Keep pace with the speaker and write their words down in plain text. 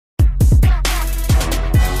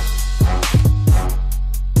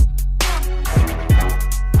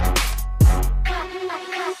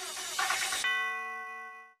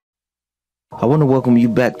I want to welcome you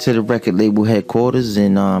back to the record label headquarters,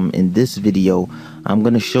 and in this video I'm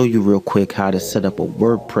going to show you real quick how to set up a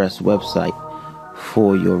WordPress website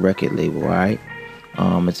for your record label. Alright,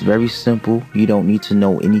 it's very simple. You don't need to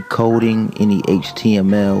know any coding, any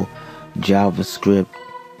HTML, JavaScript,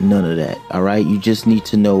 none of that. Alright, you just need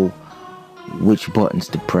to know which buttons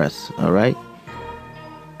to press. Alright,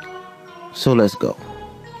 so let's go.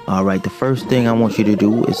 Alright, the first thing I want you to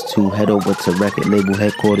do is to head over to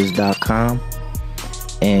recordlabelheadquarters.com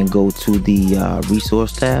and go to the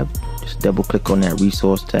resource tab. Just double click on that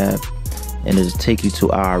resource tab and it'll take you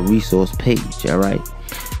to our resource page. Alright,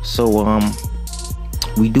 so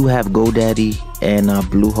we do have GoDaddy and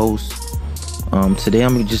Bluehost. Today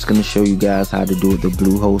I'm just going to show you guys how to do it the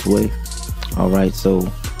Bluehost way. Alright, so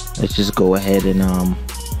let's just go ahead and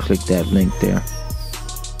click that link there.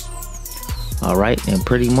 Alright, and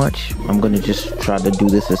pretty much I'm gonna just try to do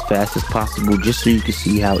this as fast as possible just so you can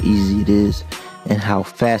see how easy it is and how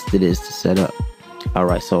fast it is to set up.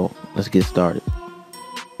 Alright, so let's get started.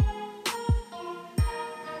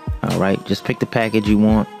 Alright, just pick the package you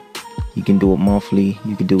want. You can do it monthly,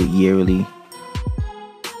 you can do it yearly,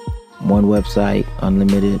 one website,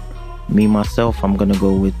 unlimited. Me myself, I'm gonna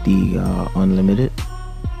go with the unlimited.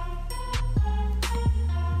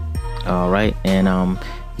 Alright, and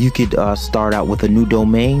you could start out with a new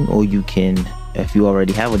domain, or you can, if you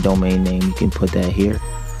already have a domain name, you can put that here.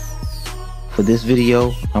 For this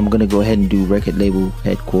video, I'm gonna go ahead and do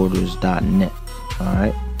recordlabelheadquarters.net.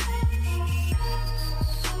 Alright.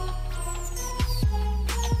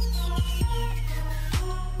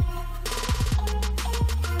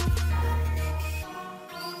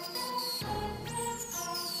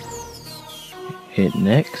 Hit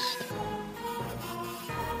next.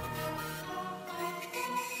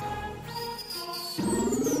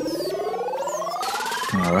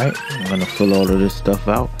 Alright, I'm gonna fill all of this stuff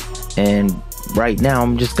out, and right now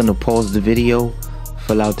I'm just gonna pause the video,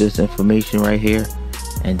 fill out this information right here,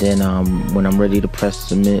 and then when I'm ready to press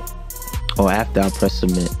submit, or after I press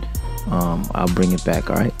submit, I'll bring it back.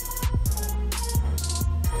 Alright,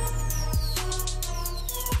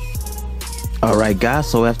 alright guys,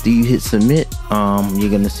 so after you hit submit, you're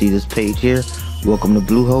gonna see this page here. Welcome to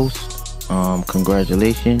Bluehost.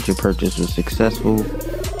 Congratulations, your purchase was successful.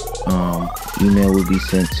 Email will be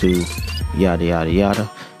sent to yada yada yada.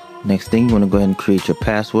 Next thing, you want to go ahead and create your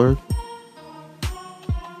password.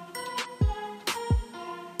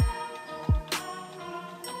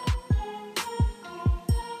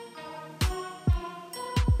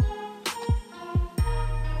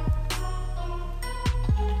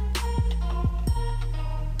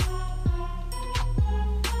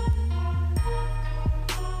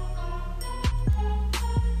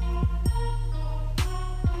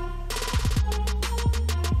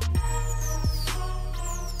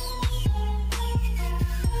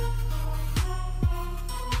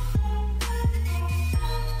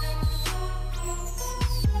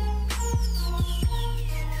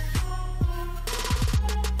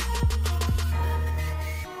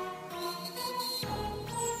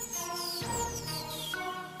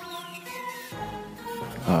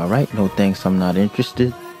 Alright, no thanks, I'm not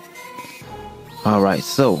interested. Alright,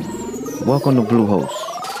 so welcome to Bluehost.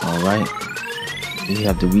 Alright, you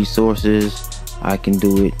have the resources. I can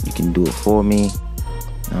do it, you can do it for me.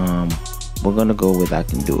 We're gonna go with I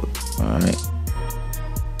can do it. Alright,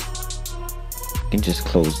 you can just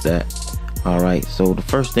close that. Alright, so the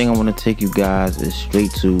first thing I want to take you guys is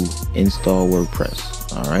straight to install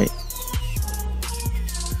WordPress. Alright,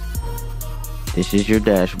 this is your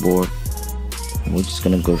dashboard. We're just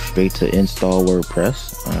gonna go straight to install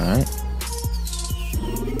WordPress. Alright,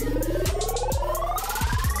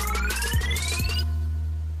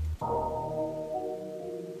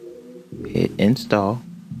 hit install.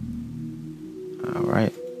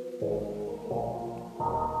 Alright,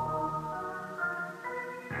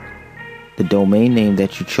 the domain name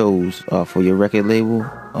that you chose for your record label,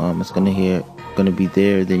 it's gonna be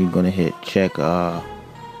there. Then you're gonna hit check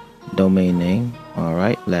domain name.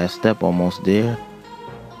 Alright, last step, almost there.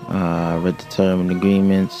 Read the term and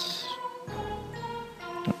agreements.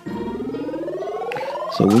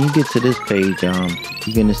 So when you get to this page,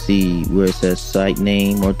 you're gonna see where it says site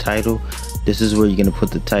name or title. This is where you're gonna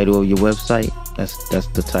put the title of your website. That's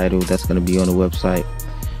the title that's gonna be on the website.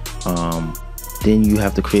 Then you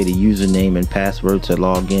have to create a username and password to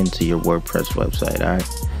log into your WordPress website. Alright,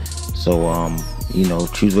 so you know,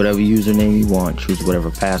 choose whatever username you want, choose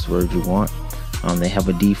whatever password you want. They have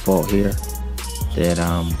a default here that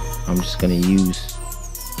I'm just gonna use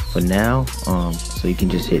for now. So you can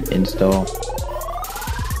just hit install.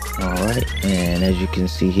 Alright, and as you can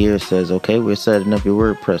see here, it says okay, we're setting up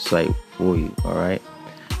your WordPress site for you. All right.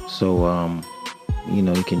 So you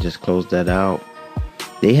know, you can just close that out.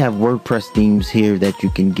 They have WordPress themes here that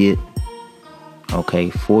you can get,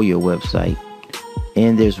 okay, for your website.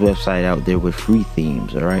 And there's website out there with free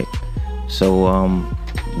themes. All right. So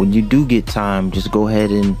when you do get time, just go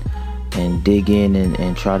ahead and dig in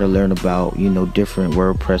and try to learn about, you know, different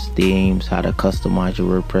WordPress themes, how to customize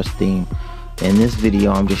your WordPress theme. In this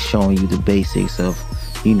video, I'm just showing you the basics of,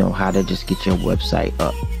 you know, how to just get your website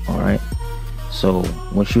up. All right. So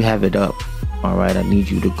once you have it up, all right, I need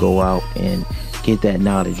you to go out and get that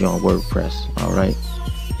knowledge on WordPress. All right.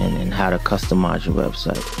 And then how to customize your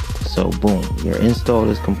website. So boom, your install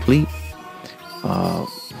is complete.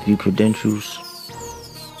 View credentials.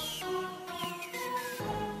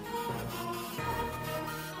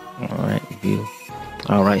 All right, view.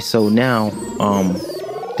 All right, so now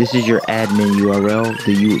this is your admin URL.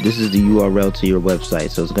 This is the URL to your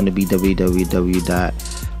website. So it's going to be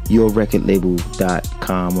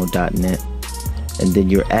www.yourrecordlabel.com or .net, and then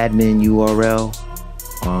your admin URL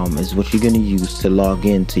is what you're going to use to log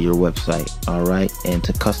into your website. All right, and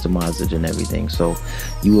to customize it and everything. So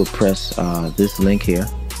you will press this link here,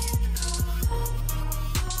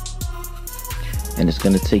 and it's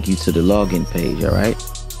going to take you to the login page. All right.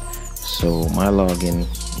 So my login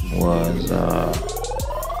was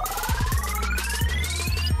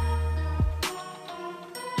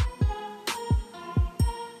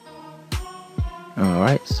all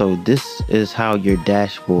right. So this is how your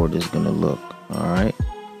dashboard is going to look. All right.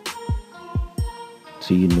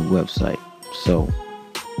 To your new website. So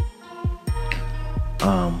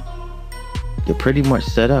you're pretty much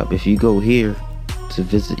set up. If you go here to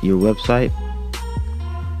visit your website,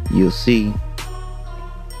 you'll see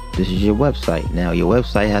this is your website. Now your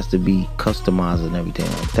website has to be customized and everything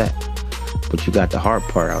like that, but you got the hard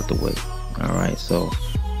part out the way. All right, so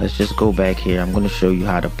let's just go back here. I'm going to show you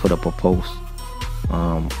how to put up a post,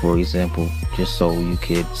 for example, just so you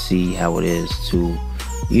could see how it is to,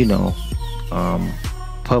 you know,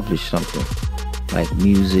 publish something like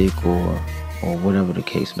music or whatever the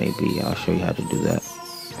case may be. I'll show you how to do that.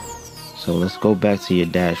 So let's go back to your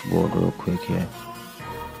dashboard real quick here.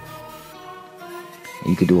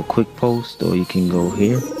 You could do a quick post, or you can go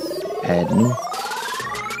here, add new.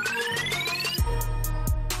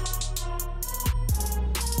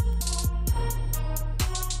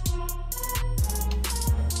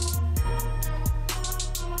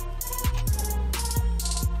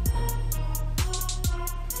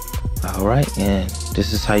 All right, and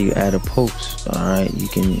this is how you add a post. All right, you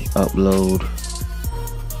can upload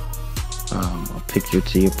a picture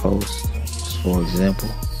to your post, just for example.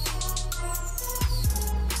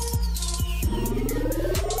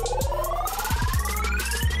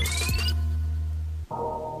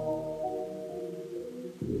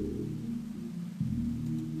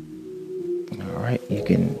 Alright, you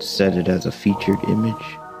can set it as a featured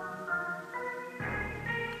image.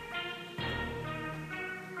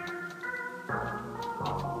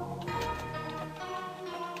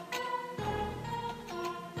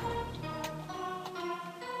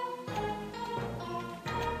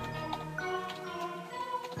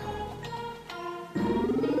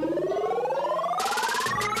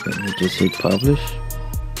 Then you just hit publish.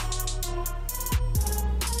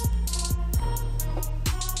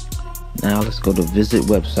 Now let's go to visit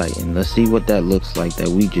website and let's see what that looks like that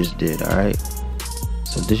we just did. All right,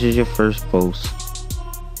 so this is your first post.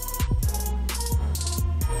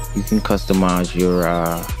 You can customize your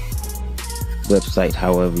website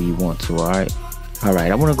however you want to. All right,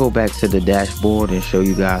 I want to go back to the dashboard and show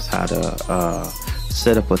you guys how to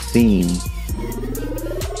set up a theme,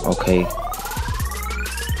 okay,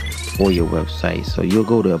 for your website. So you'll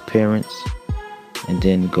go to appearance and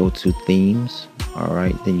then go to themes. All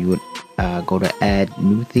right, then you would go to add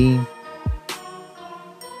new theme.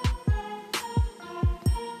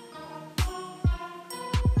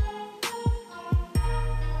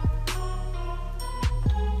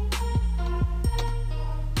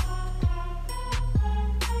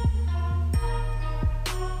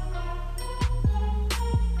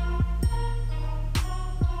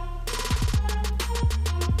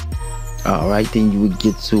 Alright, then you would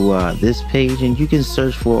get to this page, and you can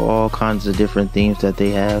search for all kinds of different themes that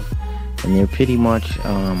they have, and they're pretty much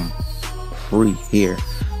free here.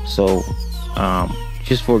 So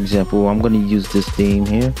just for example, I'm going to use this theme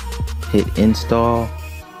here. Hit install.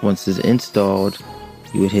 Once it's installed,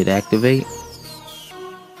 you would hit activate.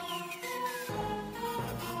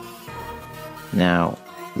 Now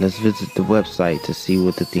let's visit the website to see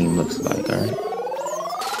what the theme looks like. Alright,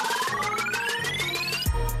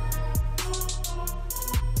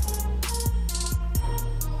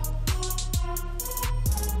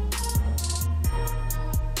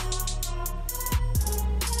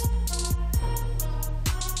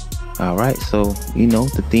 All right, so you know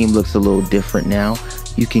the theme looks a little different now.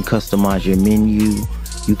 You can customize your menu.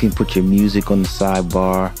 You can put your music on the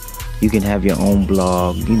sidebar. You can have your own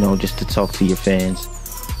blog, you know, just to talk to your fans.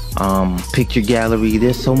 Picture gallery.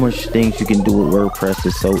 There's so much things you can do with WordPress.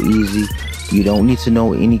 It's so easy. You don't need to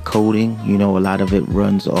know any coding. You know, a lot of it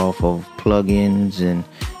runs off of plugins and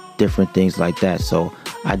different things like that. So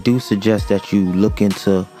I do suggest that you look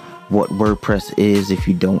into what WordPress is if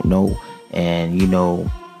you don't know, and you know,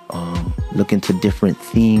 look into different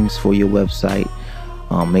themes for your website.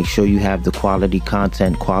 Make sure you have the quality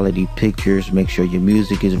content, quality pictures. Make sure your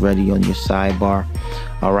music is ready on your sidebar.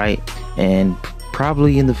 All right, and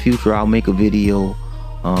probably in the future I'll make a video,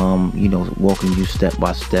 you know, walking you step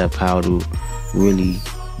by step how to really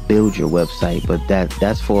build your website. But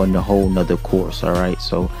that's for a whole nother course. All right,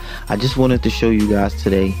 so I just wanted to show you guys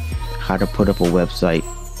today how to put up a website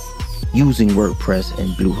using WordPress and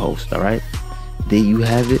Bluehost. All right, there you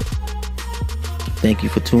have it. Thank you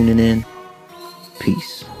for tuning in.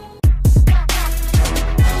 Peace.